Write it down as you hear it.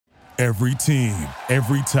Every team,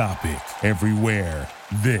 every topic, everywhere.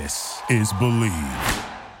 This is Believe.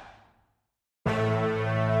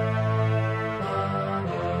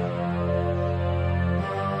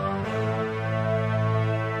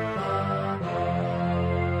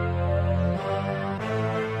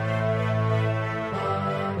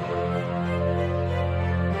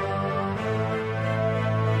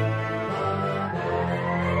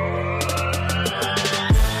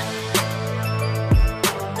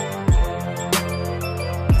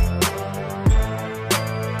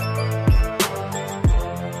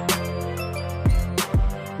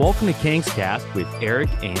 Welcome to Kings Cast with Eric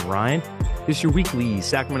and Ryan. This is your weekly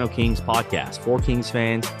Sacramento Kings podcast for Kings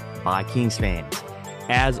fans by Kings fans.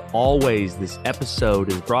 As always, this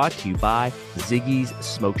episode is brought to you by Ziggy's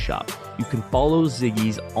Smoke Shop. You can follow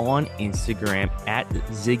Ziggy's on Instagram at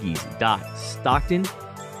ziggy's.stockton.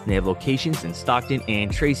 They have locations in Stockton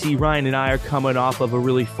and Tracy. Ryan and I are coming off of a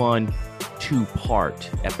really fun two-part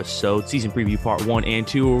episode, season preview part 1 and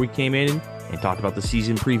 2, where we came in and talked about the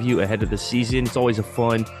season preview ahead of the season. It's always a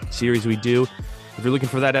fun series we do. If you're looking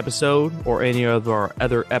for that episode or any of our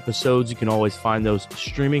other episodes, you can always find those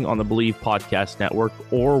streaming on the Believe Podcast Network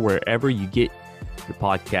or wherever you get your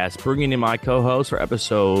podcast. Bringing in my co-host for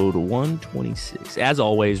episode 126. As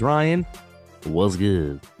always, Ryan, what's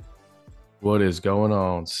good? What is going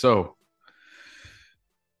on? So,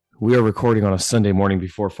 we are recording on a Sunday morning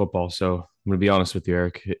before football, so I'm going to be honest with you,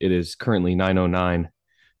 Eric. It is currently 9:09.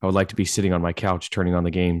 I would like to be sitting on my couch turning on the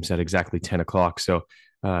games at exactly 10 o'clock. So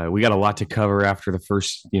we got a lot to cover after the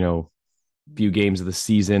first, few games of the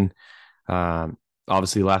season.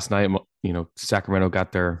 Obviously, last night, Sacramento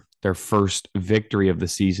got their first victory of the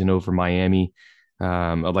season over Miami.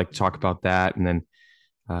 I'd like to talk about that. And then,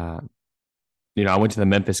 I went to the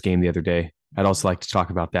Memphis game the other day. I'd also like to talk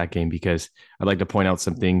about that game because I'd like to point out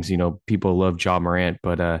some things. People love Ja Morant,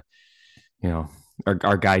 but, our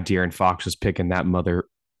guy De'Aaron Fox was picking that mother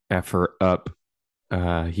effort up,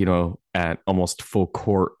 at almost full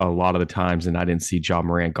court a lot of the times, and I didn't see Ja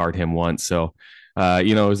Morant guard him once. So, that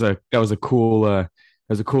was a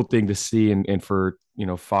cool thing to see, and for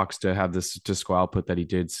Fox to have this statistical output that he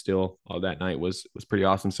did still that night was pretty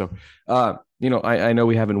awesome. So, I know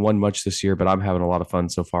we haven't won much this year, but I'm having a lot of fun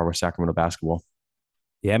so far with Sacramento basketball.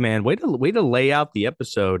 Yeah, man. Way to lay out the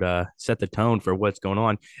episode, set the tone for what's going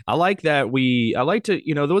on. I like that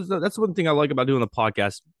that's one thing I like about doing the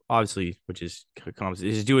podcast, obviously, which is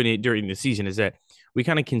doing it during the season, is that we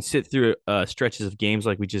kind of can sit through stretches of games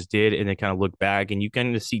like we just did and then kind of look back and you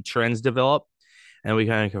kind of see trends develop, and we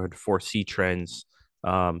kind of foresee trends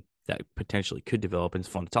that potentially could develop, and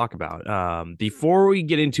it's fun to talk about. Before we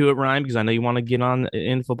get into it, Ryan, because I know you want to get on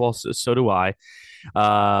in football, so do I.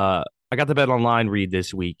 I got the Bet Online read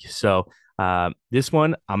this week. So this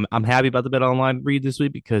one, I'm happy about the Bet Online read this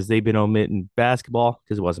week because they've been omitting basketball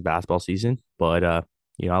because it wasn't basketball season. But, I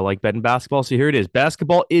like betting basketball. So here it is.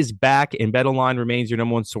 Basketball is back, and Bet Online remains your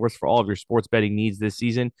number one source for all of your sports betting needs this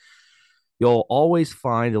season. You'll always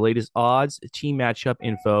find the latest odds, team matchup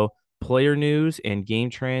info, player news, and game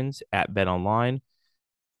trends at Bet Online.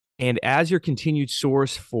 And as your continued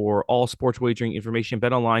source for all sports wagering information,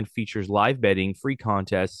 BetOnline features live betting, free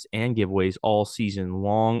contests, and giveaways all season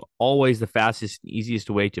long. Always the fastest and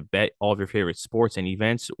easiest way to bet all of your favorite sports and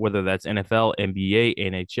events, whether that's NFL, NBA,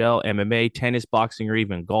 NHL, MMA, tennis, boxing, or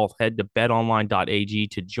even golf. Head to betonline.ag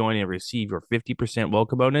to join and receive your 50%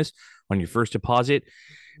 welcome bonus on your first deposit.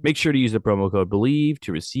 Make sure to use the promo code BELIEVE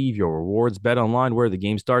to receive your rewards. BetOnline, where the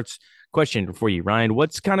game starts. Question for you, Ryan.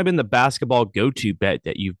 What's kind of been the basketball go-to bet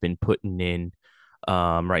that you've been putting in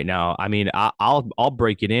right now? I mean, I'll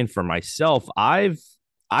break it in for myself. I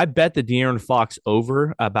bet the De'Aaron Fox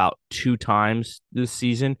over about 2 times this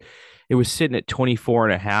season. It was sitting at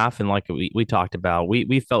 24.5, and like we talked about,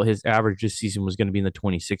 we felt his average this season was going to be in the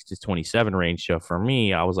 26 to 27 range. So for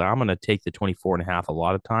me, I was like, I'm going to take the 24.5 a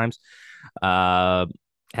lot of times.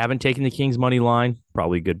 Haven't taken the Kings money line.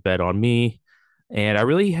 Probably a good bet on me. And I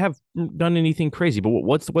really have done anything crazy. But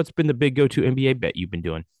what's been the big go-to NBA bet you've been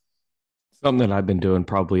doing? Something that I've been doing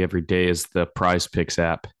probably every day is the Prize Picks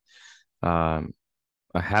app. I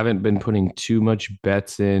haven't been putting too much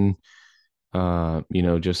bets in,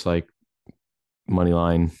 just like money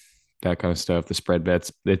line, that kind of stuff, the spread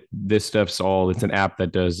bets. This stuff's it's an app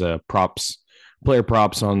that does player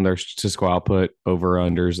props on their statistical output,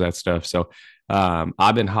 over-unders, that stuff. So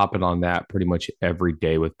I've been hopping on that pretty much every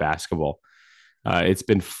day with basketball. It's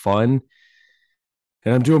been fun,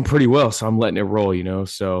 and I'm doing pretty well, so I'm letting it roll,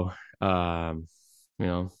 So, I've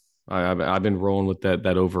been rolling with that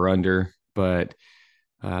over under, but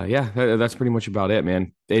that's pretty much about it,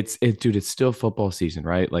 man. Dude, it's still football season,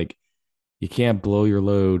 right? Like, you can't blow your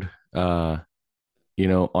load uh,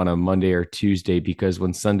 on a Monday or Tuesday, because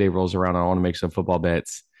when Sunday rolls around, I want to make some football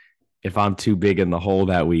bets. If I'm too big in the hole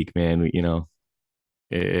that week, man,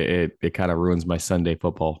 it kind of ruins my Sunday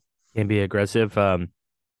football. Can be aggressive.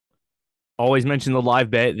 Always mention the live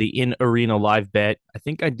bet, the in arena live bet. I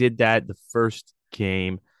think I did that the first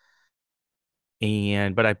game,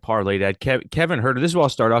 but I parlayed that. Kevin Herter. This is where I'll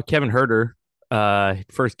start off. Kevin Herter.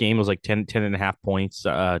 First game was like 10 and a half points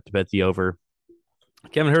to bet the over.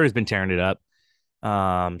 Kevin Herter has been tearing it up.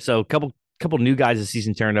 So a couple new guys this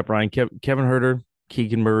season tearing it up. Ryan, Kevin Herter,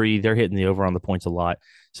 Keegan Murray, they're hitting the over on the points a lot.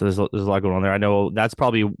 So there's a lot going on there. I know that's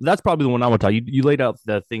probably the one I want to talk. You laid out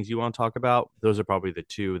the things you want to talk about. Those are probably the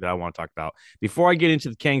two that I want to talk about. Before I get into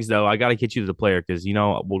the Kings, though, I got to get you to the player because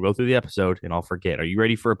we'll go through the episode and I'll forget. Are you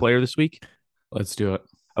ready for a player this week? Let's do it.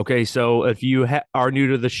 Okay, so if you are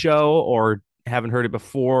new to the show or haven't heard it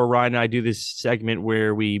before, Ryan and I do this segment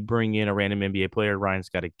where we bring in a random NBA player. Ryan's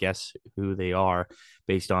got to guess who they are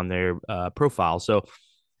based on their profile. So,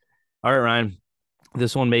 all right, Ryan,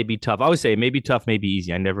 this one may be tough. I always say it may be tough, may be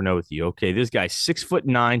easy. I never know with you. Okay, this guy's 6'9",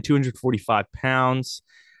 245 pounds.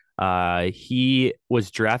 He was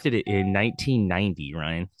drafted in 1990,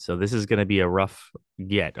 Ryan. So this is going to be a rough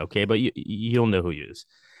get, okay? But you'll know who he is.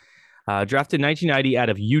 Drafted 1990 out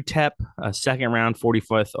of UTEP, second round,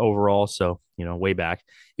 45th overall. So, way back.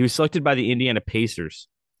 He was selected by the Indiana Pacers.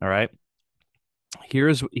 All right.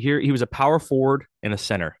 Here he was a power forward and a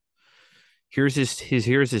center. Here's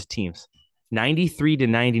his teams. 93 to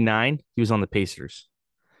 99, he was on the Pacers.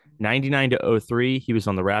 99 to 03, he was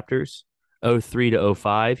on the Raptors. 03 to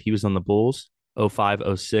 05, he was on the Bulls.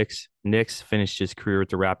 05, 06, Knicks finished his career with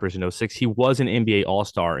the Raptors in 06. He was an NBA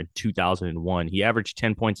All-Star in 2001. He averaged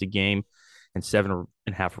 10 points a game and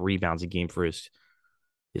 7.5 rebounds a game for his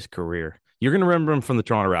career. You're going to remember him from the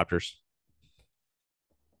Toronto Raptors.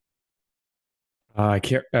 I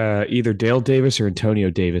can't either Dale Davis or Antonio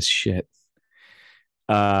Davis. Shit.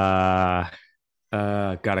 God,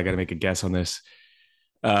 I got to make a guess on this.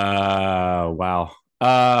 Wow.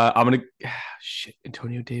 I'm gonna shit.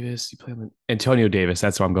 Antonio Davis. You play on Antonio Davis.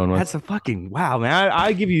 That's what I'm going with. That's a fucking wow, man.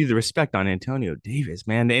 I give you the respect on Antonio Davis,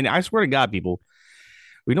 man. And I swear to God, people,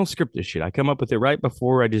 we don't script this shit. I come up with it right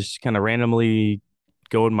before I just kind of randomly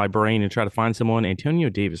go in my brain and try to find someone. Antonio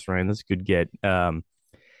Davis, Ryan. That's a good get. I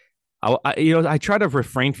try to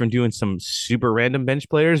refrain from doing some super random bench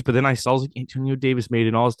players, but then I saw like Antonio Davis made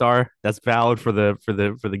an All-Star. That's valid for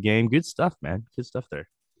the game. Good stuff, man. Good stuff there.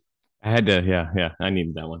 I had to, yeah. I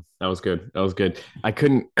needed that one. That was good. I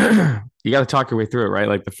couldn't. You got to talk your way through it, right?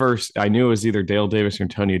 Like the first, I knew it was either Dale Davis or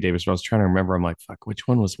Antonio Davis, but I was trying to remember. I'm like, fuck, which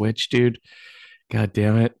one was which, dude? God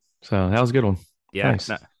damn it! So that was a good one. Yeah,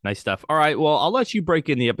 nice stuff. All right, well, I'll let you break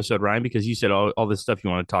in the episode, Ryan, because you said all this stuff you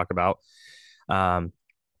want to talk about.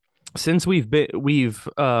 Since we've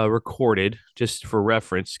recorded, just for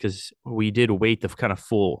reference, because we did wait the kind of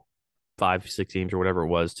full 5-6 games or whatever it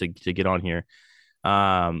was to get on here.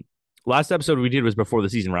 Last episode we did was before the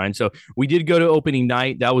season, Ryan. So we did go to opening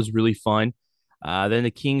night. That was really fun. Then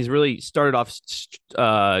the Kings really started off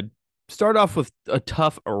with a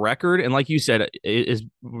tough record, and like you said, is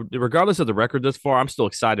regardless of the record thus far, I'm still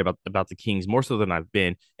excited about the Kings more so than I've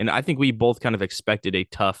been, and I think we both kind of expected a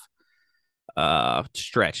tough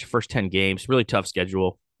stretch. First 10 games, really tough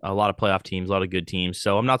schedule. A lot of playoff teams, a lot of good teams.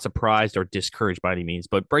 So I'm not surprised or discouraged by any means.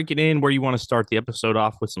 But break it in where you want to start the episode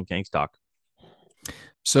off with some Kings talk.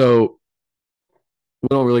 So we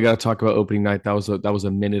don't really got to talk about opening night. That was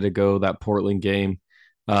a minute ago, that Portland game.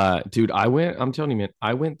 Dude, I'm telling you, man,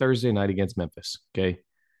 I went Thursday night against Memphis. Okay.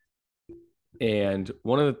 And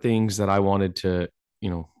one of the things that I wanted to,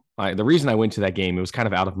 the reason I went to that game, it was kind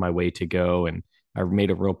of out of my way to go. And I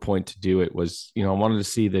made a real point to do it was, I wanted to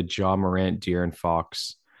see the Ja Morant, De'Aaron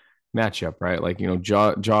Fox matchup, right? Like,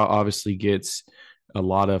 Ja obviously gets a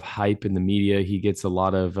lot of hype in the media. He gets a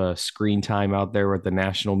lot of screen time out there with the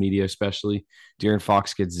national media, especially. De'Aaron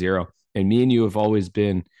Fox gets zero. And me and you have always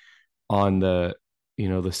been on the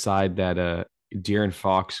side that De'Aaron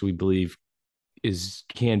Fox, we believe,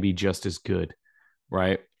 can be just as good,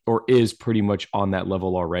 right? Or is pretty much on that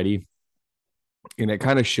level already. And it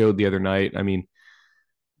kind of showed the other night. I mean,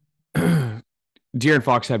 De'Aaron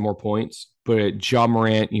Fox had more points, but Ja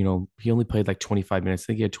Morant, he only played like 25 minutes. I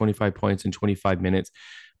think he had 25 points in 25 minutes.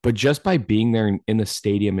 But just by being there in the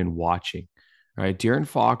stadium and watching, right? De'Aaron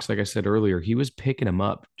Fox, like I said earlier, he was picking him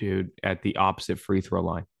up, dude, at the opposite free throw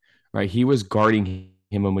line, right? He was guarding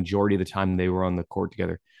him a majority of the time they were on the court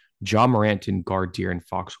together. Ja Morant didn't guard De'Aaron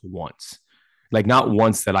Fox once. Like not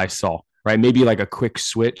once that I saw, right? Maybe like a quick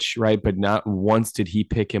switch, right? But not once did he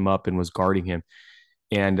pick him up and was guarding him.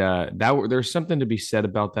 And there's something to be said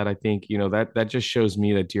about that. I think, that just shows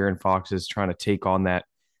me that De'Aaron Fox is trying to take on that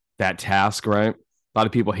task, right? A lot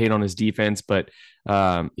of people hate on his defense, but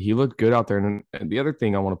he looked good out there. And the other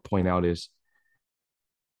thing I want to point out is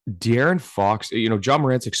De'Aaron Fox, John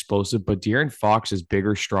Morant's explosive, but De'Aaron Fox is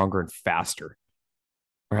bigger, stronger, and faster.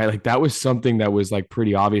 Right. Like that was something that was like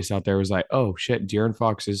pretty obvious out there. It was like, oh shit, De'Aaron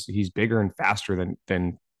Fox he's bigger and faster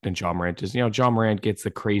than John Morant is. John Morant gets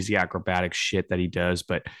the crazy acrobatic shit that he does,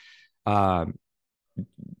 but um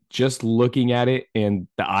just looking at it and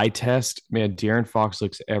the eye test, man, De'Aaron Fox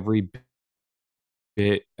looks every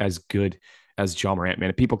bit as good as John Morant,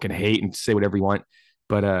 man. People can hate and say whatever you want,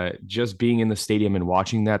 but just being in the stadium and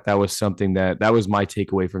watching that was something that was my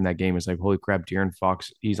takeaway from that game. Is like, holy crap, De'Aaron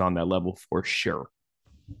Fox, he's on that level for sure.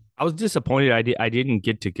 I was disappointed I didn't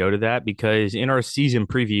get to go to that because in our season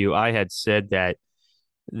preview, I had said that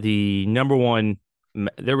the number one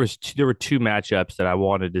there were two matchups that I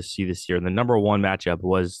wanted to see this year. And the number one matchup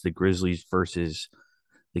was the Grizzlies versus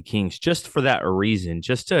the Kings, just for that reason,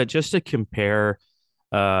 just to compare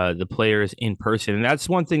the players in person. And that's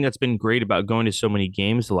one thing that's been great about going to so many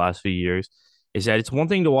games the last few years is that it's one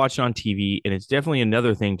thing to watch on TV, and it's definitely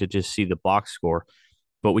another thing to just see the box score.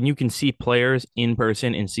 But when you can see players in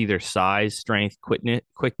person and see their size, strength,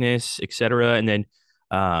 quickness, etc., and then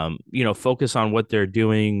focus on what they're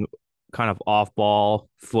doing kind of off ball,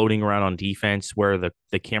 floating around on defense where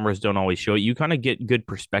the cameras don't always show it, you kind of get good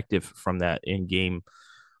perspective from that in game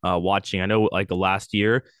watching. I know like the last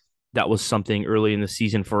year, that was something early in the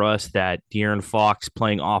season for us that De'Aaron Fox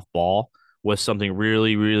playing off ball was something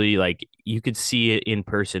really, really like you could see it in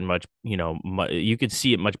person you could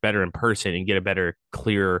see it much better in person and get a better,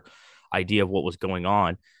 clearer idea of what was going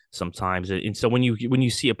on sometimes. And so when you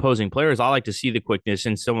see opposing players, I like to see the quickness.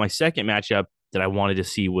 And so my second matchup that I wanted to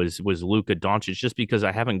see was Luka Doncic, just because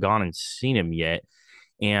I haven't gone and seen him yet.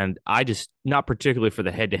 And I just, not particularly for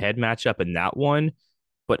the head-to-head matchup in that one,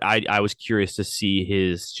 but I was curious to see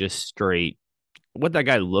his just straight what that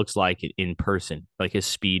guy looks like in person, like his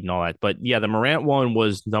speed and all that. But yeah, the Morant one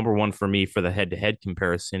was number one for me for the head-to-head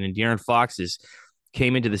comparison. And De'Aaron Fox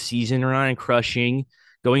came into the season Ryan crushing,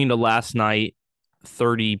 going into last night,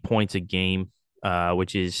 30 points a game,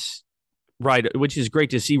 which is great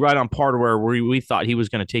to see, right on par to where we thought he was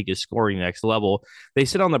going to take his scoring next level. They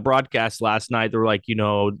said on the broadcast last night, they were like,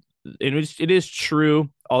 it is true,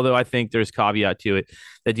 although I think there's caveat to it,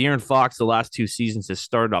 that De'Aaron Fox the last two seasons has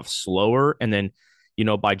started off slower, and then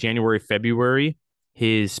by January, February,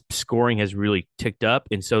 his scoring has really ticked up,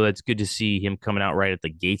 and so that's good to see him coming out right at the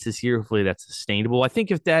gates this year. Hopefully that's sustainable. I think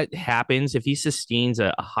if that happens, if he sustains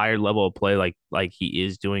a higher level of play like he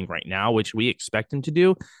is doing right now, which we expect him to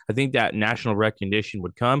do, I think that national recognition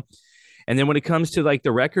would come. And then when it comes to like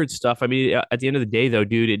the record stuff, I mean, at the end of the day, though,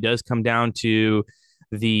 dude, it does come down to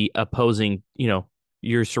the opposing,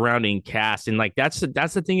 your surrounding cast. And like that's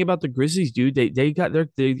the thing about the Grizzlies, dude. They got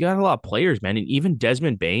a lot of players, man. And even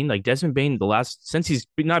Desmond Bane, since he's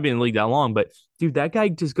not been in the league that long, but dude, that guy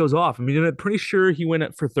just goes off. I mean, I'm pretty sure he went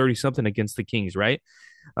up for 30 something against the Kings, right?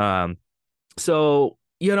 So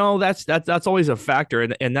that's always a factor,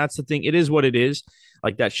 and that's the thing. It is what it is.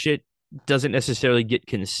 Like that shit doesn't necessarily get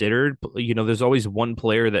considered. There's always one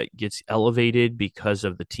player that gets elevated because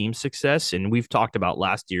of the team success. And we've talked about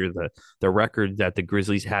last year, the record that the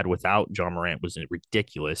Grizzlies had without John Morant was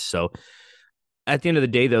ridiculous. So at the end of the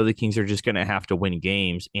day, though, the Kings are just going to have to win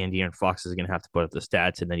games, and De'Aaron Fox is going to have to put up the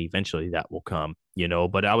stats, and then eventually that will come,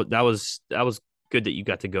 but that was good that you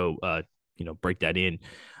got to go, break that in.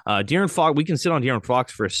 De'Aaron Fox, we can sit on De'Aaron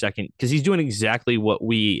Fox for a second because he's doing exactly what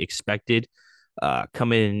we expected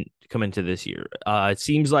come into this year. It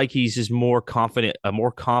seems like he's just a more confident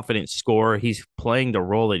scorer. He's playing the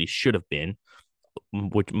role that he should have been,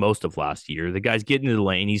 which most of last year. The guy's getting to the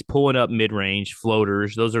lane. He's pulling up mid-range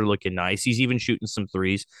floaters. Those are looking nice. He's even shooting some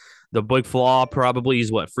threes. The big flaw probably is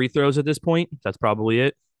free throws at this point. That's probably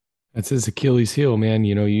it. That's his Achilles heel, man.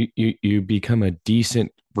 You become a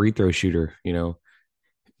decent free throw shooter,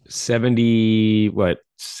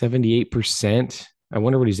 78%. I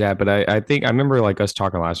wonder what he's at, but I think I remember like us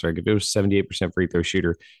talking last week. If it was 78% free throw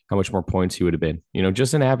shooter, how much more points he would have been.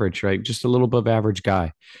 Just an average, right? Just a little above average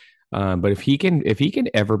guy. But if he can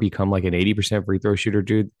ever become like an 80% free throw shooter,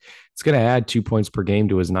 dude, it's gonna add 2 points per game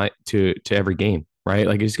to his night to every game, right?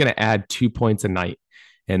 Like he's gonna add 2 points a night.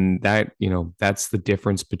 And that, that's the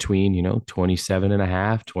difference between, 27 and a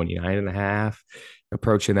half, 29 and a half,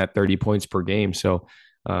 approaching that 30 points per game. So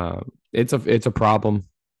it's a problem,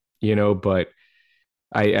 but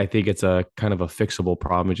I think it's a kind of a fixable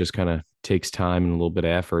problem. It just kind of takes time and a little bit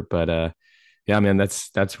of effort. But yeah, man,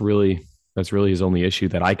 that's really his only issue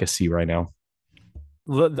that I can see right now.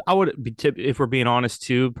 I would be if we're being honest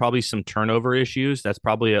too, probably some turnover issues. That's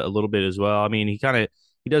probably a little bit as well. I mean, he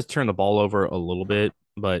does turn the ball over a little bit,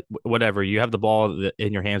 but whatever. You have the ball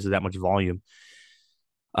in your hands with that much volume.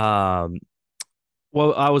 Um,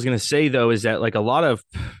 Well, I was gonna say though is that like a lot of,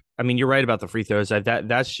 I mean, you're right about the free throws.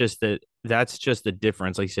 That's just the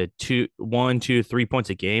difference. Like you said, 1, 2, 3 points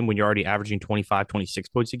a game when you're already averaging 25, 26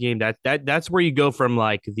 points a game. That's where you go from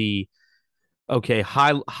like the okay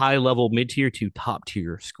high level mid tier to top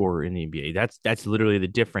tier scorer in the NBA. That's literally the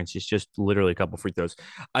difference. It's just literally a couple free throws.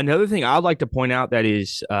 Another thing I'd like to point out that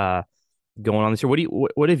is going on this year.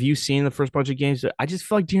 What have you seen in the first bunch of games? I just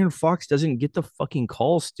feel like De'Aaron Fox doesn't get the fucking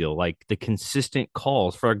calls still, like the consistent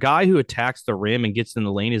calls for a guy who attacks the rim and gets in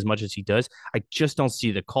the lane as much as he does. I just don't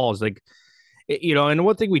see the calls. Like, and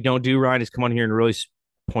one thing we don't do, Ryan, is come on here and really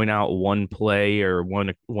point out one play or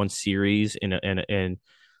one series and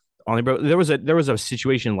only. But there was a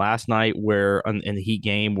situation last night where in the Heat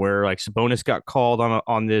game where like Sabonis got called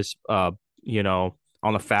on this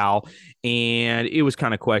on the foul, and it was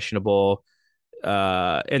kind of questionable.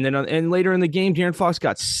 And later in the game, De'Aaron Fox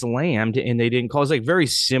got slammed, and they didn't call. It's like very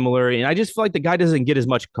similar, and I just feel like the guy doesn't get as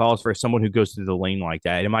much calls for someone who goes through the lane like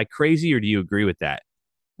that. Am I crazy, or do you agree with that?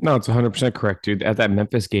 No, it's 100% correct, dude. At that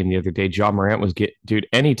Memphis game the other day, John Morant dude,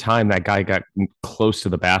 anytime that guy got close to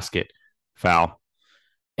the basket, foul.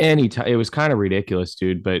 Anytime. It was kind of ridiculous,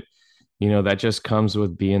 dude. But, that just comes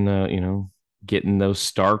with being getting those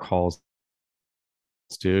star calls,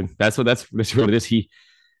 dude. That's really this.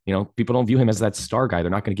 People don't view him as that star guy. They're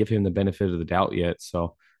not going to give him the benefit of the doubt yet.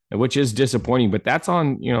 So, which is disappointing, but that's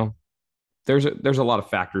on, there's a lot of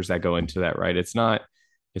factors that go into that, right? It's not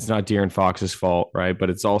De'Aaron Fox's fault, right? But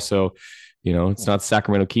it's also, it's not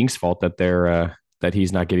Sacramento Kings' fault that that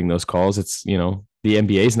he's not getting those calls. It's, the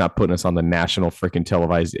NBA is not putting us on the national freaking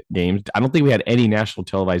televised games. I don't think we had any national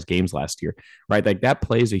televised games last year, right? Like that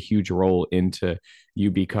plays a huge role into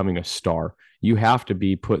you becoming a star. You have to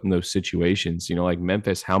be put in those situations. Like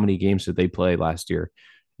Memphis, how many games did they play last year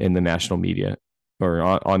in the national media or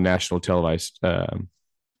on national televised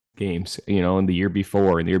games? In the year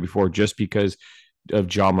before, just because of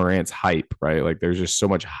John Morant's hype, right? Like there's just so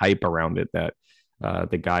much hype around it that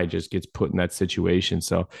the guy just gets put in that situation.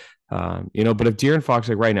 So, but if De'Aaron Fox,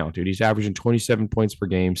 like right now, dude, he's averaging 27 points per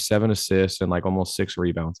game, 7 assists, and like almost 6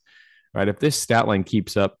 rebounds, right? If this stat line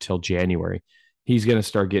keeps up till January, he's going to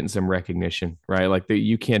start getting some recognition, right? Like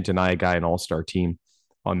you can't deny a guy an all-star team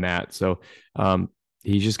on that. So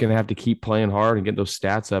he's just going to have to keep playing hard and get those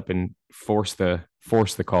stats up and force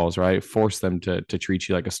the calls, right? Force them to treat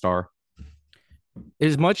you like a star.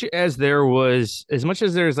 As much as there's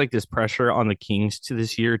like this pressure on the Kings to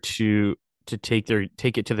this year to take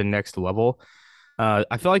it to the next level,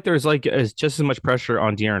 I feel like there's like just as much pressure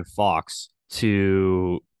on De'Aaron Fox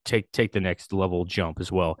to take the next level jump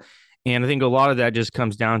as well. And I think a lot of that just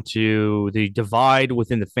comes down to the divide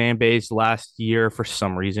within the fan base last year for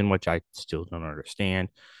some reason, which I still don't understand.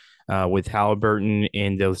 With Halliburton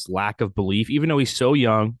and this lack of belief, even though he's so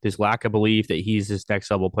young, this lack of belief that he's this next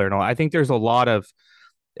level player. And all, I think there's a lot of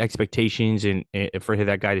expectations and for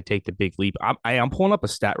that guy to take the big leap. I'm pulling up a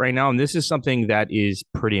stat right now, and this is something that is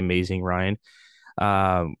pretty amazing, Ryan.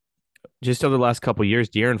 Just over the last couple of years,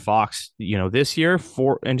 De'Aaron Fox, this year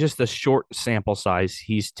and just the short sample size,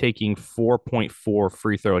 he's taking 4.4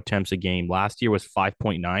 free throw attempts a game. Last year was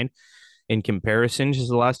 5.9. In comparison, just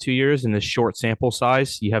the last 2 years in this short sample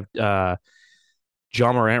size, you have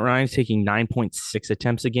John Morant, Ryan's taking 9.6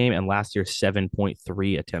 attempts a game, and last year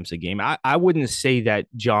 7.3 attempts a game. I wouldn't say that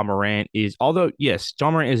John Morant is, although yes,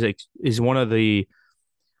 John Morant is one of the,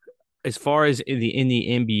 as far as in the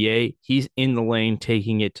NBA, he's in the lane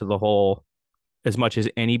taking it to the hole as much as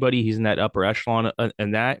anybody. He's in that upper echelon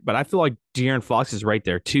and that. But I feel like De'Aaron Fox is right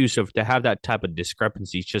there too. So to have that type of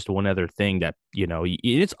discrepancy is just one other thing that,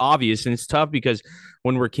 it's obvious and it's tough because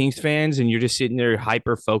when we're Kings fans and you're just sitting there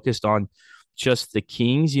hyper focused on just the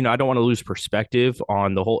Kings, I don't want to lose perspective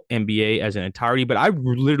on the whole NBA as an entirety, but I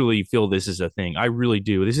literally feel this is a thing. I really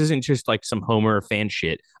do. This isn't just like some Homer fan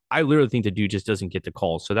shit. I literally think the dude just doesn't get the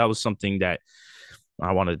calls. So that was something that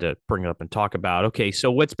I wanted to bring up and talk about. Okay, so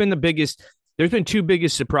what's been the biggest? There's been two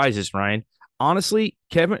biggest surprises, Ryan. Honestly,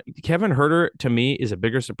 Kevin Huerter to me is a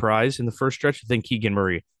bigger surprise in the first stretch than Keegan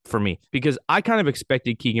Murray for me because I kind of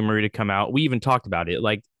expected Keegan Murray to come out. We even talked about it.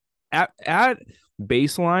 Like at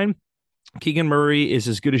baseline, Keegan Murray is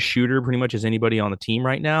as good a shooter pretty much as anybody on the team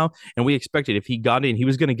right now. And we expected if he got in, he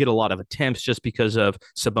was going to get a lot of attempts just because of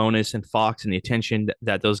Sabonis and Fox and the attention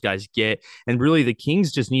that those guys get. And really the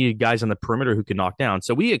Kings just needed guys on the perimeter who could knock down.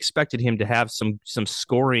 So we expected him to have some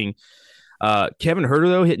scoring Kevin Huerter,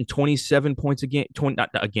 though, hitting 27 points a game, 20, not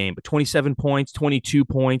a game, but 27 points, 22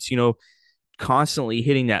 points, constantly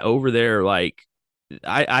hitting that over there. Like,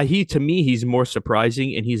 to me, he's more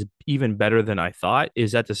surprising and he's even better than I thought.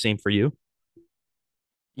 Is that the same for you?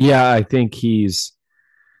 Yeah, I think he just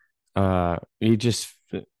he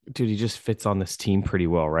just fits on this team pretty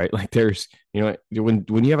well, right? Like there's, when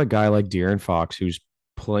you have a guy like De'Aaron Fox who's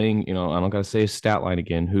playing, I don't gotta say his stat line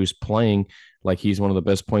again, who's playing like he's one of the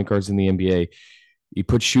best point guards in the NBA. You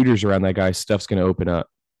put shooters around that guy, stuff's gonna open up,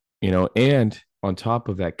 and on top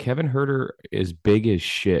of that, Kevin Huerter is big as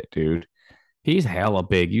shit, dude. He's hella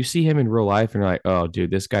big. You see him in real life and you're like, oh,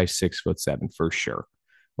 dude, this guy's 6'7" for sure.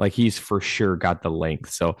 Like he's for sure got the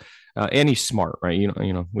length. So, and he's smart, right? We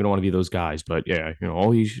don't want to be those guys, but yeah,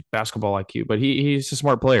 he's basketball IQ, but he's a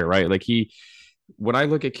smart player, right? Like when I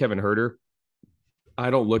look at Kevin Huerter,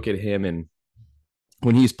 I don't look at him and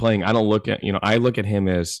when he's playing, I don't look at, I look at him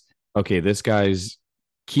as, okay, this guy's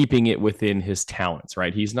keeping it within his talents,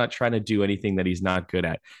 right? He's not trying to do anything that he's not good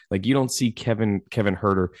at. Like you don't see Kevin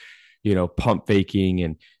Huerter, pump faking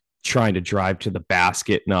and trying to drive to the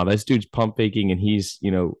basket. No, this dude's pump faking and he's,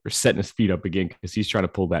 setting his feet up again because he's trying to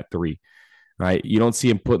pull that three, right? You don't see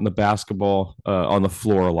him putting the basketball on the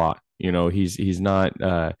floor a lot. He's not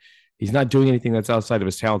doing anything that's outside of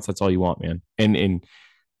his talents. That's all you want, man. And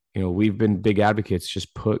we've been big advocates.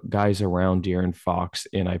 Just put guys around De'Aaron Fox,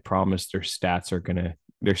 and I promise their stats are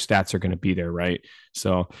gonna be there, right?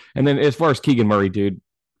 So, and then as far as Keegan Murray, dude,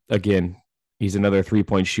 again, he's another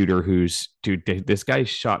 3-point shooter this guy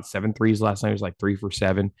shot 7 threes last night. He was like 3 for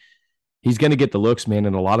 7. He's going to get the looks, man.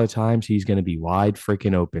 And a lot of times he's going to be wide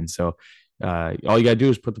freaking open. So all you got to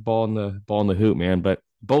do is put the ball in the hoop, man. But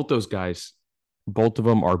both those guys, both of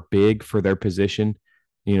them are big for their position.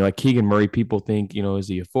 Like Keegan Murray, people think, is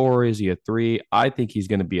he a 4? Is he a 3? I think he's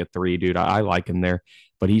going to be a 3, dude. I like him there,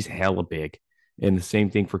 but he's hella big. And the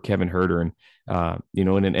same thing for Kevin Huerter. And,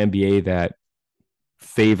 in an NBA that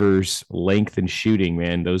favors length and shooting,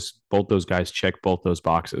 man, both those guys check both those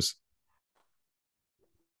boxes.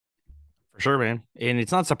 For sure, man. And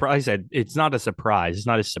it's not it's not a surprise. It's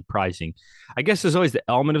not as surprising. I guess there's always the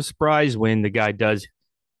element of surprise when the guy does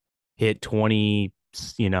hit 20,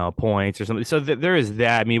 points or something. So there is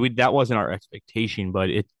that. I mean, that wasn't our expectation, but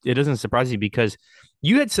it doesn't surprise me because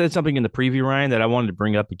you had said something in the preview, Ryan, that I wanted to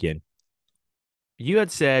bring up again. You had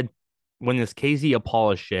said when this KZ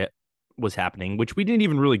Apollo shit was happening, which we didn't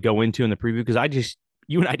even really go into in the preview because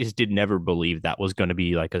you and I just did never believe that was going to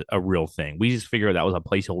be like a real thing. We just figured that was a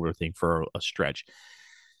placeholder thing for a stretch.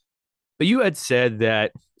 But you had said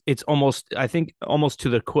that it's almost to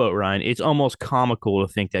the quote, Ryan, it's almost comical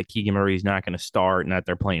to think that Keegan Murray is not going to start and that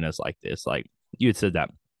they're playing us like this. Like you had said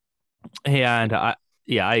that. And I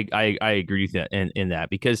agree with that in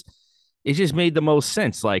that because it just made the most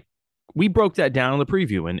sense. Like we broke that down in the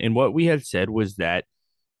preview and what we had said was that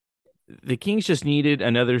the Kings just needed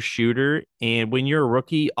another shooter. And when you're a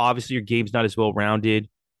rookie, obviously your game's not as well rounded.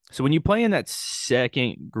 So when you play in that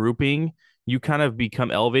second grouping, you kind of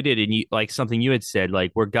become elevated and you like something you had said,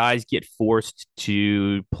 like where guys get forced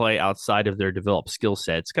to play outside of their developed skill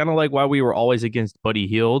sets. Kind of like why we were always against Buddy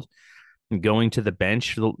Hield and going to the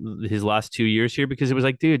bench for his last 2 years here, because it was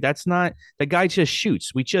like, dude, that's not the guy just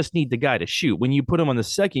shoots. We just need the guy to shoot. When you put him on the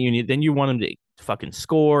second unit, then you want him to fucking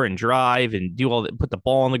score and drive and do all that, put the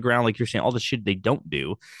ball on the ground, like you're saying, all the shit they don't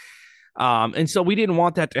do. And so we didn't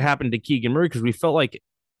want that to happen to Keegan Murray because we felt like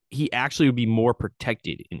he actually would be more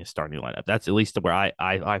protected in the starting lineup. That's at least where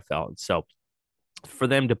I felt. So for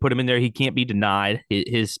them to put him in there, he can't be denied.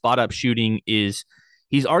 His spot up shooting he's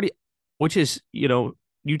already, which is, you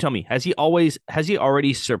tell me, has he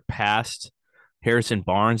already surpassed Harrison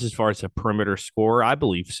Barnes as far as a perimeter scorer? I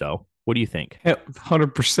believe so. What do you think?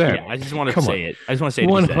 100%. Yeah, I just want to say it. I just want to say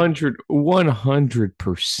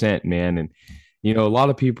 100%, man. And, a lot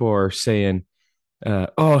of people are saying,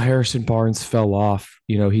 Harrison Barnes fell off.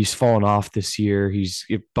 He's fallen off this year. He's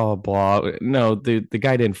blah, blah. No, the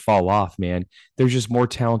guy didn't fall off, man. There's just more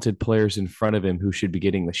talented players in front of him who should be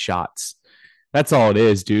getting the shots. That's all it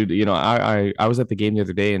is, dude. I was at the game the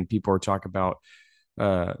other day and people were talking about,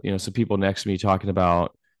 some people next to me talking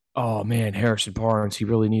about, oh man, Harrison Barnes, he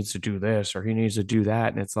really needs to do this or he needs to do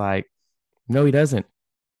that. And it's like, no, he doesn't.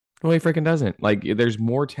 No, he freaking doesn't. Like there's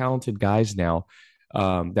more talented guys now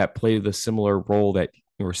that play the similar role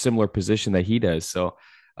or similar position that he does. So,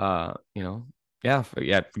 yeah,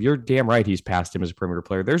 you're damn right. He's passed him as a perimeter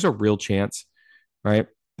player. There's a real chance, right?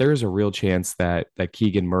 There is a real chance that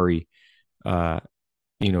Keegan Murray,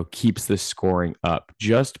 keeps this scoring up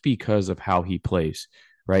just because of how he plays,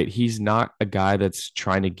 right? He's not a guy that's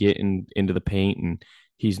trying to get into the paint and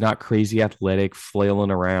he's not crazy athletic,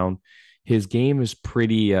 flailing around. his game is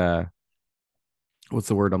pretty what's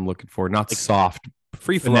the word I'm looking for? Not Like soft,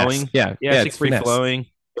 free finesse. flowing. Yeah, Yeah, yeah, it's it's like free finesse. flowing.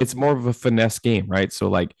 It's more of a finesse game, right? So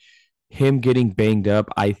like him getting banged up,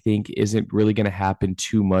 I think isn't really going to happen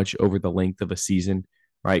too much over the length of a season,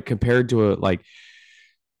 right? Compared to a like,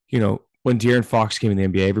 when De'Aaron Fox came in the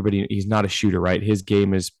NBA, everybody he's not a shooter, right? His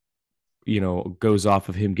game is, goes off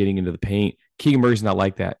of him getting into the paint. Keegan Murray's not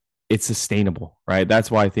like that. It's sustainable, right?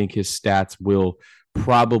 That's why I think his stats will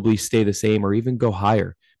probably stay the same or even go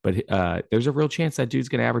higher. But there's a real chance that dude's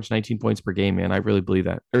going to average 19 points per game, man. I really believe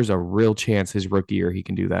that. There's a real chance his rookie year he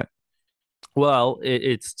can do that. Well,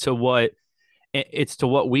 it's to what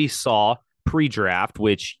we saw pre-draft,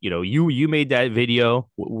 which you made that video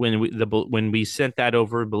when we sent that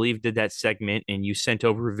over. I believe did that segment, and you sent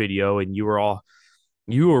over a video, and you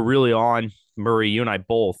were really on Murray. You and I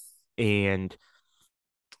both, and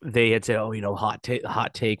they had said, "Oh, hot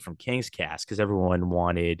take from King's Cast," because everyone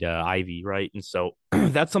wanted Ivy, right? And so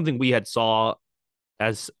that's something we had saw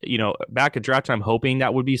as back at draft time, hoping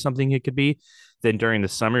that would be something it could be. Then during the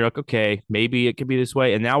summer, you're like, okay, maybe it could be this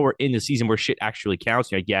way. And now we're in the season where shit actually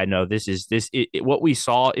counts. You're like, yeah, no, this is this. What we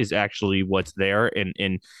saw is actually what's there,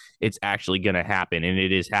 and it's actually going to happen, and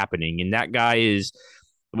it is happening. And that guy is.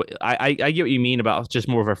 I get what you mean about just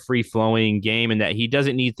more of a free flowing game, and that he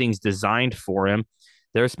doesn't need things designed for him.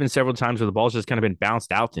 There's been several times where the ball's just kind of been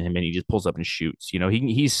bounced out to him and he just pulls up and shoots.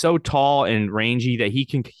 He's so tall and rangy that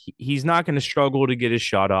he's not going to struggle to get his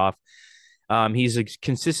shot off. He's a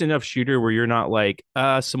consistent enough shooter where you're not like,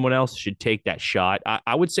 someone else should take that shot.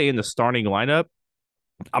 I would say in the starting lineup,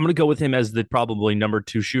 I'm going to go with him as the probably number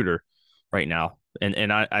 2 shooter right now.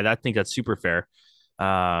 And I think that's super fair.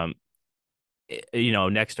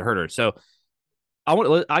 Next to Herter. So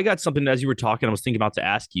I got something as you were talking, I was thinking about to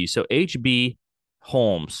ask you. So HB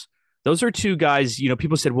Holmes. Those are 2 guys,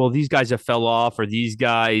 people said, well, these guys have fell off or these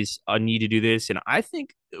guys need to do this. And I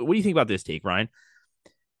think, what do you think about this take, Ryan?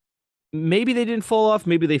 Maybe they didn't fall off.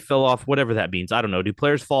 Maybe they fell off, whatever that means. I don't know. Do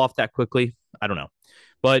players fall off that quickly? I don't know.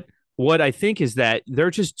 But what I think is that they're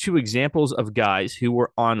just 2 examples of guys who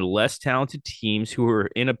were on less talented teams who were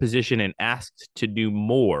in a position and asked to do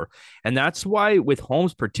more. And that's why with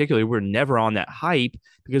Holmes particularly, we're never on that hype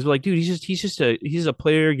because we're like, dude, he's a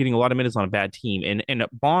player getting a lot of minutes on a bad team. And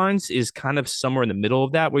Barnes is kind of somewhere in the middle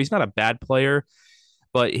of that where he's not a bad player,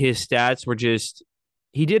 but his stats were just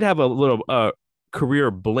he did have a little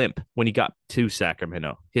career blimp when he got to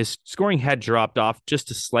Sacramento. His scoring had dropped off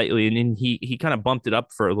just slightly, and then he kind of bumped it up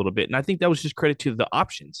for a little bit. And I think that was just credit to the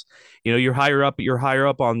options. You're higher up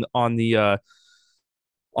on the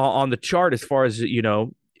chart as far as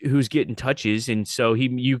who's getting touches, and so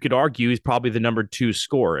you could argue he's probably the number 2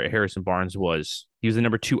 scorer. Harrison Barnes was. He was the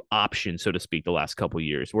number 2 option, so to speak, the last couple of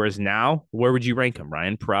years. Whereas now, where would you rank him,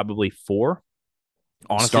 Ryan? Probably 4.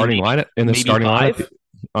 Honestly, starting lineup in the starting 5? lineup.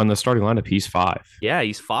 On the starting lineup, he's 5. Yeah,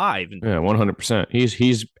 he's 5. Yeah, 100%.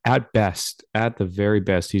 He's at best, at the very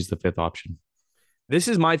best, he's the 5th option. This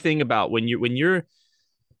is my thing about when you're.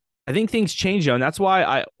 I think things change, and that's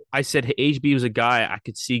why I said HB was a guy I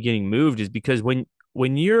could see getting moved, is because when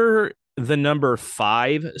you're the number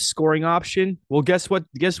 5 scoring option, well, guess what?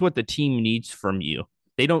 Guess what the team needs from you?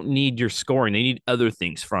 They don't need your scoring; they need other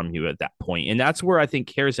things from you at that point, and that's where I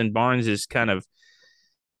think Harrison Barnes is kind of.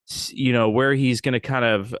 Where he's going to kind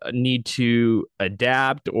of need to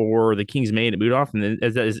adapt, or the Kings may move off. And then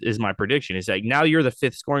is my prediction. It's like now you're the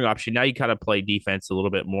 5th scoring option. Now you kind of play defense a little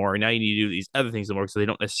bit more. Now you need to do these other things more, so they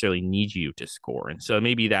don't necessarily need you to score. And so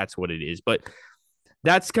maybe that's what it is. But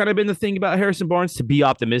that's kind of been the thing about Harrison Barnes, to be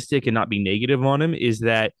optimistic and not be negative on him, is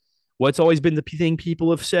that what's always been the thing people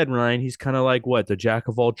have said, Ryan, he's kind of like the jack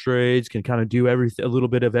of all trades, can kind of do everything, a little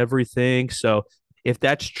bit of everything. So if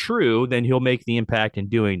that's true, then he'll make the impact in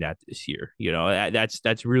doing that this year.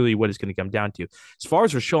 That's really what it's going to come down to. As far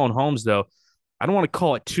as Richaun Holmes, though, I don't want to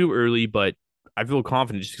call it too early, but I feel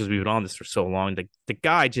confident just because we've been on this for so long. The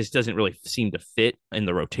guy just doesn't really seem to fit in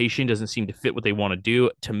the rotation, doesn't seem to fit what they want to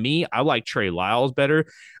do. To me, I like Trey Lyles better.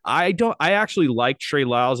 I actually like Trey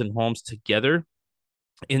Lyles and Holmes together.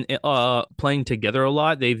 In playing together a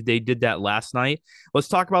lot. They did that last night. Let's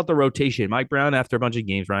talk about the rotation. Mike Brown, after a bunch of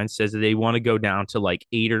games, Ryan, says that they want to go down to like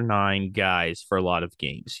 8 or 9 guys for a lot of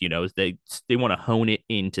games. They want to hone it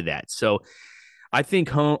into that. So I think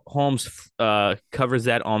Holmes covers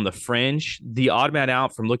that on the fringe. The odd man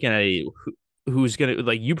out, from looking at who's going to,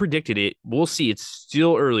 like you predicted it, we'll see. It's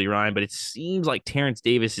still early, Ryan, but it seems like Terrence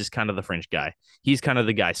Davis is kind of the fringe guy. He's kind of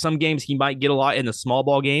the guy. Some games he might get a lot in the small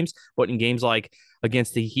ball games, but in games like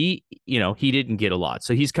against the Heat, he didn't get a lot.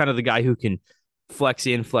 So he's kind of the guy who can flex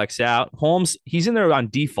in, flex out. Holmes, he's in there on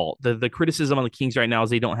default. The criticism on the Kings right now is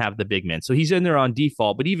they don't have the big men, so he's in there on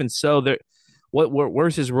default. But even so, there,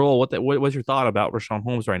 where's his role? What's your thought about Richaun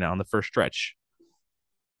Holmes right now in the first stretch?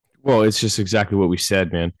 Well, it's just exactly what we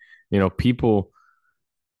said, man. You know, people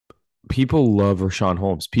love Rashawn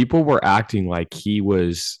Holmes. People were acting like he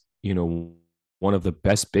was, you know, one of the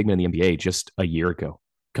best big men in the NBA just a year ago.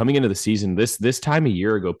 Coming into the season, this time a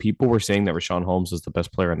year ago, people were saying that Rashawn Holmes was the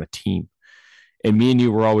best player on the team. And me and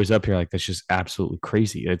you were always up here like that's just absolutely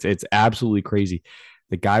crazy. It's absolutely crazy.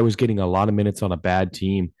 The guy was getting a lot of minutes on a bad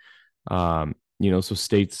team. You know, so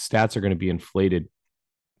stats are going to be inflated.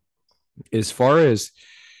 As far as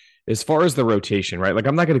the rotation, right? Like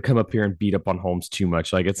I'm not going to come up here and beat up on Holmes too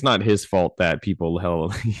much. Like it's not his fault that people hell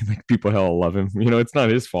love him. You know, it's not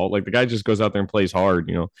his fault. Like the guy just goes out there and plays hard.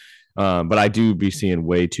 You know, but I do be seeing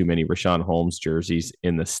way too many Rashawn Holmes jerseys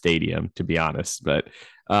in the stadium, to be honest. But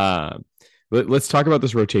let's talk about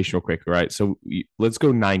this rotation real quick. All right, so let's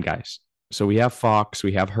go 9 guys. So we have Fox,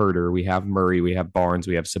 we have Herter, we have Murray, we have Barnes,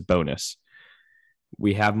 we have Sabonis,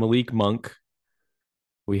 we have Malik Monk,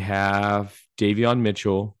 we have Davion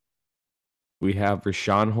Mitchell, we have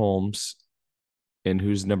Rashawn Holmes, and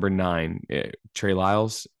who's number 9? Trey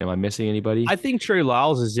Lyles. Am I missing anybody? I think Trey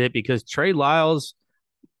Lyles is it because Trey Lyles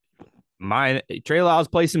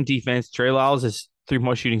plays some defense. Trey Lyles'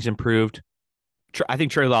 3-point shooting's improved. I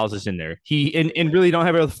think Trey Lyles is in there. He and really don't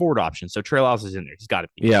have other forward options, so Trey Lyles is in there. He's got to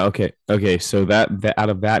be. Yeah. Okay. So that out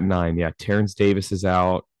of that 9, yeah, Terrence Davis is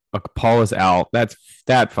out. Paul is out.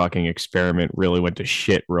 That fucking experiment really went to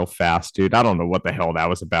shit real fast, dude. I don't know what the hell that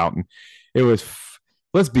was about, and it was.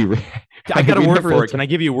 Let's be. I got a word for it. Can I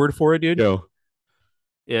give you a word for it, dude? Go.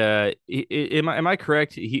 Am I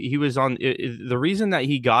correct? He was on the reason that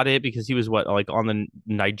he got it because he was like on the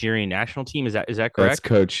Nigerian national team. Is that correct? That's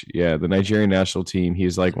coach. Yeah, the Nigerian national team.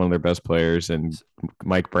 He's like one of their best players, and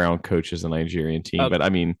Mike Brown coaches the Nigerian team. But I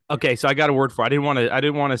mean, okay, so I got a word for it. I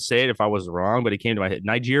didn't want to say it if I was wrong, but it came to my head.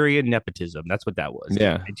 Nigerian nepotism. That's what that was.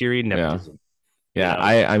 Yeah, Nigerian nepotism. Yeah.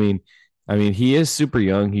 I mean, he is super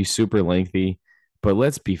young. He's super lengthy, but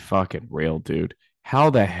let's be fucking real, dude. How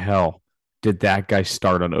the hell did that guy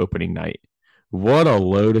start on opening night? What a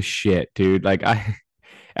load of shit, dude. Like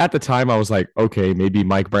at the time I was like, okay, maybe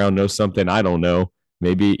Mike Brown knows something I don't know.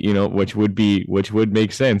 Maybe, you know, which would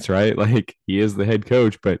make sense, right? Like he is the head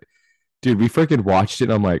coach, but dude, we freaking watched it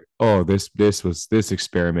and I'm like, oh, this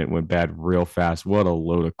experiment went bad real fast. What a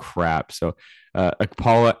load of crap. So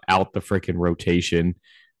Akpala out the freaking rotation.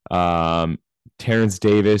 Terrence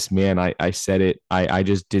Davis, man, I said it. I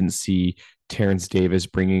just didn't see Terrence Davis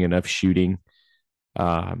bringing enough shooting.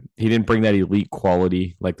 He didn't bring that elite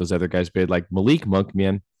quality like those other guys did. Like Malik Monk,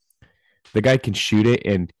 man, the guy can shoot it,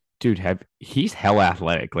 and dude, he's hell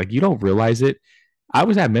athletic. Like you don't realize it. I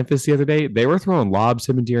was at Memphis the other day. They were throwing lobs,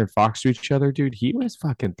 him and De'Aaron Fox to each other, dude. He was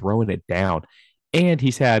fucking throwing it down, and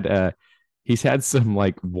he's had some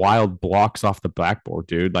like wild blocks off the backboard,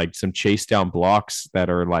 dude. Like some chase down blocks that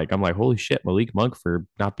are like, I'm like, holy shit, Malik Monk for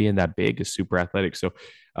not being that big is super athletic. So,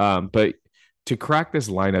 but to crack this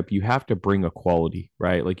lineup, you have to bring a quality,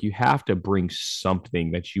 right? Like you have to bring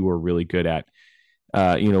something that you are really good at.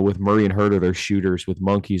 You know, with Murray and Herter, they're shooters. With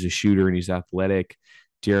Monk, he's a shooter and he's athletic.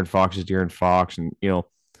 De'Aaron Fox is De'Aaron Fox. And, you know,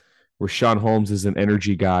 Rashawn Holmes is an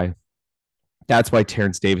energy guy. That's why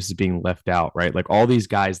Terrence Davis is being left out, right? Like all these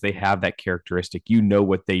guys, they have that characteristic. You know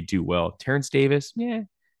what they do well. Terrence Davis, yeah,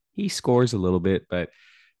 he scores a little bit, but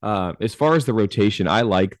as far as the rotation, I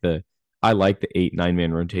like the 8-9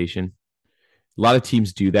 man rotation. A lot of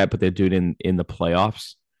teams do that, but they do it in the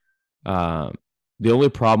playoffs. The only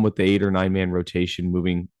problem with the 8 or 9 man rotation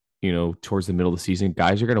moving, you know, towards the middle of the season,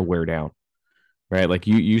 guys are going to wear down, right? Like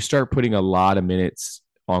you start putting a lot of minutes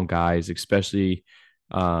on guys, especially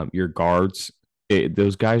your guards.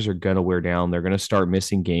 Those guys are going to wear down. They're going to start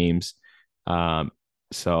missing games.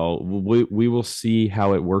 So we will see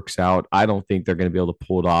how it works out. I don't think they're going to be able to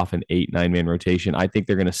pull it off an 8-9 man rotation. I think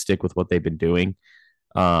they're going to stick with what they've been doing.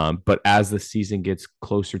 But as the season gets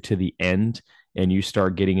closer to the end and you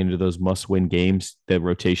start getting into those must-win games, the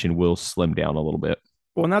rotation will slim down a little bit.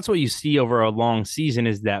 Well, and that's what you see over a long season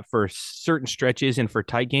is that for certain stretches and for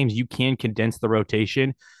tight games, you can condense the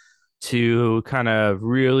rotation to kind of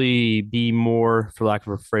really be more, for lack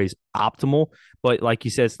of a phrase, optimal. But like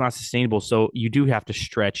you said, it's not sustainable. So you do have to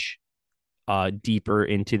stretch deeper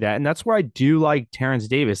into that. And that's where I do like Terrence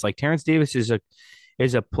Davis. Like Terrence Davis is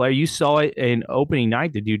a player. You saw it in opening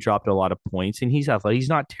night. The dude dropped a lot of points, and he's athletic. He's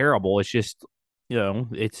not terrible. It's just, you know,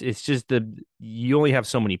 it's just you only have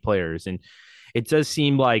so many players, and it does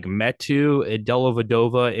seem like Metu,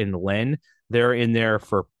 Dellavedova, and Len, they're in there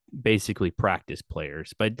for basically practice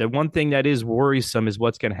players. But the one thing that is worrisome is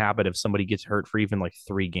what's going to happen if somebody gets hurt for even like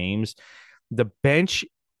 3 games. The bench,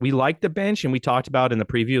 we like the bench, and we talked about in the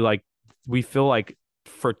preview, like we feel like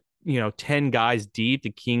for 10 guys deep,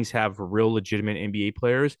 the Kings have real legitimate NBA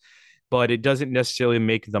players, but it doesn't necessarily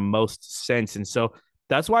make the most sense. And so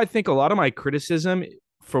that's why I think a lot of my criticism,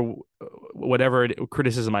 for whatever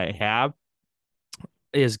criticism I have,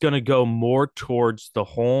 is going to go more towards the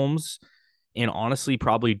Holmes and honestly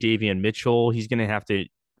probably Davion Mitchell. He's going to have to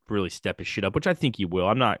really step his shit up, which I think he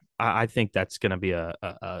will. I think that's going to be a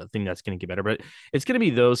thing that's going to get better, but it's going to be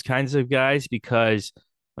those kinds of guys because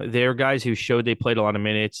they're guys who showed they played a lot of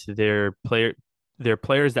minutes. They're players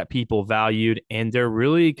that people valued, and they're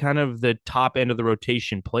really kind of the top end of the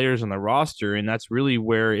rotation players on the roster. And that's really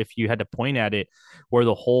where, if you had to point at it, where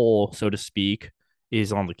the hole, so to speak,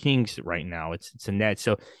 is on the Kings right now. It's a net.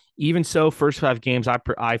 So even so, first 5 games,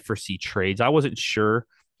 I foresee trades. I wasn't sure.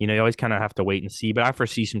 You always kind of have to wait and see, but I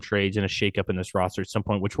foresee some trades and a shakeup in this roster at some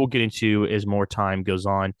point, which we'll get into as more time goes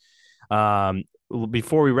on.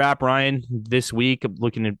 Before we wrap, Ryan, this week,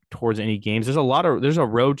 looking towards any games, there's a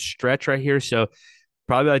road stretch right here. So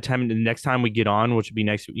probably by the next time we get on, which would be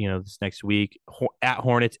this next week, at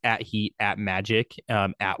Hornets, at Heat, at Magic,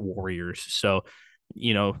 at Warriors. So,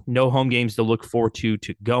 no home games to look forward to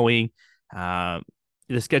going.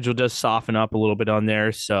 The schedule does soften up a little bit on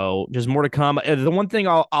there, so there's more to come. The one thing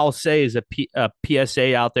I'll say is a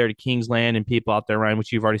PSA out there to Kingsland and people out there, Ryan,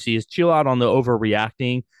 which you've already seen, is chill out on the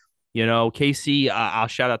overreacting. KC, I'll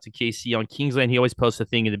shout out to KC on Kingsland. He always posts a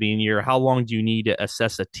thing at the beginning of the year. How long do you need to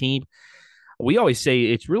assess a team? We always say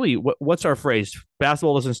it's really, what's our phrase?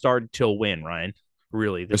 Basketball doesn't start until when, Ryan?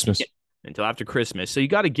 Really? Christmas. Until after Christmas. So you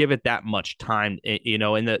got to give it that much time,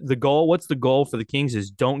 and the goal, what's the goal for the Kings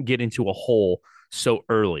is don't get into a hole so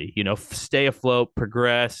early, stay afloat,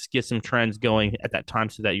 progress, get some trends going at that time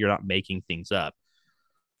so that you're not making things up.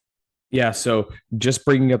 Yeah. So just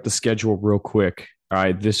bringing up the schedule real quick. All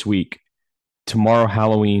right. This week, tomorrow,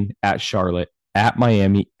 Halloween at Charlotte, at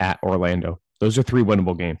Miami, at Orlando. Those are 3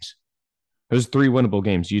 winnable games.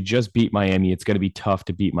 You just beat Miami. It's going to be tough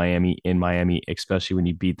to beat Miami in Miami, especially when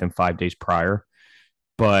you beat them 5 days prior.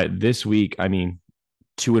 But this week,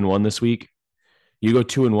 2-1 this week. You go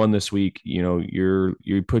 2-1 this week,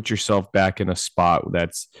 you put yourself back in a spot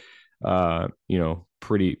that's,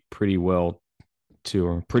 pretty well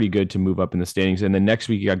or pretty good to move up in the standings. And then next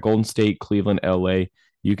week you got Golden State, Cleveland, LA.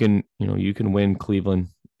 You can win Cleveland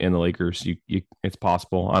and the Lakers. It's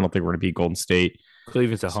possible. I don't think we're going to beat Golden State.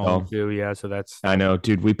 Cleveland's at home too. Yeah. So that's, I know,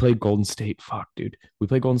 dude, we played Golden State. Fuck, dude. We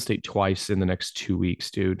play Golden State twice in the next 2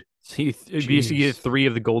 weeks, dude. So you get 3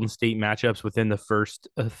 of the Golden State matchups within the first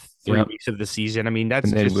 3 weeks of the season. That's,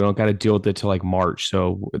 and then we don't got to deal with it till like March.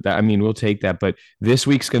 So we'll take that. But this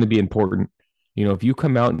week's going to be important. If you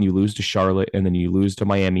come out and you lose to Charlotte and then you lose to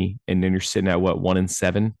Miami and then you're sitting at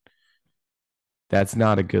 1-7, that's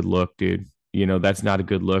not a good look, dude. That's not a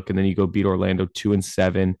good look. And then you go beat Orlando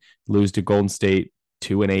 2-7, lose to Golden State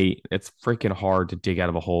 2-8. It's freaking hard to dig out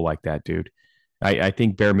of a hole like that, dude. I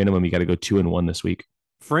think bare minimum you got to go 2-1 this week.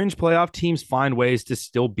 Fringe playoff teams find ways to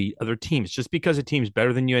still beat other teams. Just because a team's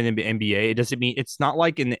better than you in the NBA, it doesn't mean, it's not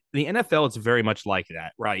like in the NFL, it's very much like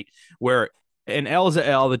that, right? Where an L is a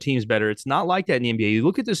L, the team's better. It's not like that in the NBA. You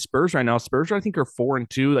look at the Spurs right now. Spurs, I think, are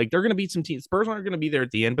 4-2. Like, they're going to beat some teams. Spurs aren't going to be there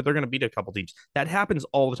at the end, but they're going to beat a couple teams. That happens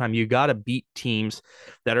all the time. You got to beat teams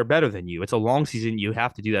that are better than you. It's a long season. You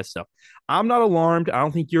have to do that stuff. I'm not alarmed. I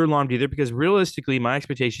don't think you're alarmed either, because realistically, my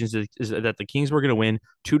expectations is that the Kings were going to win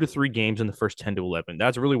 2 to 3 games in the first 10 to 11.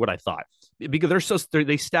 That's really what I thought, because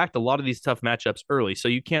they stacked a lot of these tough matchups early. So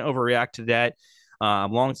you can't overreact to that.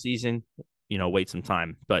 Long season, wait some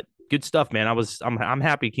time, but good stuff, man. I'm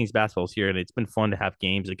happy Kings basketball is here, and it's been fun to have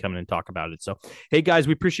games and come in and talk about it. So, hey guys,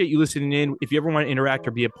 we appreciate you listening in. If you ever want to interact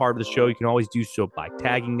or be a part of the show, you can always do so by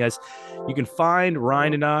tagging us. You can find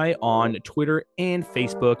Ryan and I on Twitter and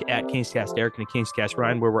Facebook at Kingscast Eric and Kingscast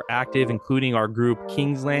Ryan, where we're active, including our group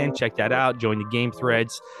Kingsland. Check that out. Join the game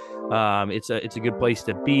threads. It's a good place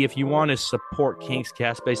to be. If you want to support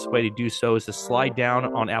Kingscast, best way to do so is to slide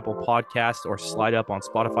down on Apple Podcasts or slide up on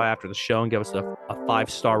Spotify after the show and give us a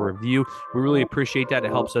 5-star review. We really appreciate that.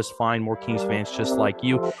 It helps us find more Kings fans just like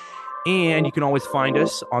you. And you can always find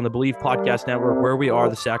us on the Believe Podcast Network, where we are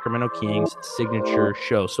the Sacramento Kings signature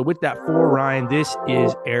show. So with that, for Ryan, this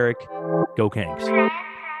is Eric. Go Kings.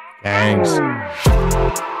 Thanks.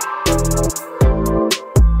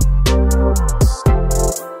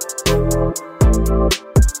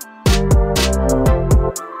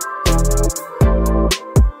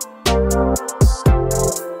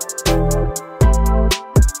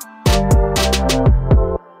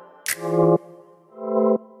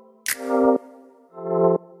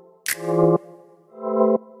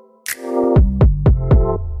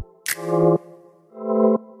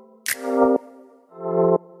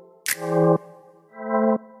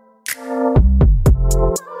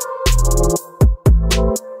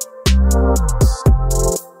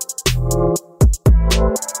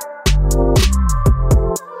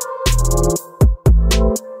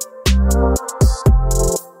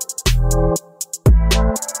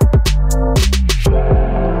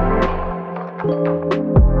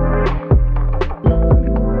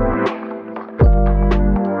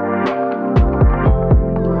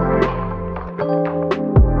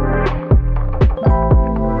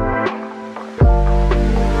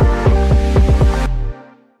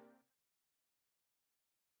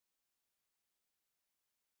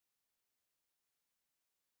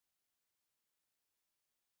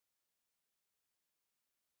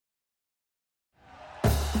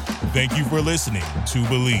 Thank you for listening to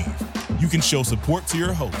Believe. You can show support to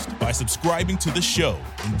your host by subscribing to the show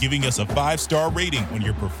and giving us a 5-star rating on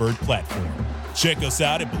your preferred platform. Check us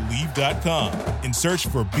out at Believe.com and search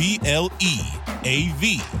for BLEAV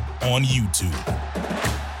on YouTube.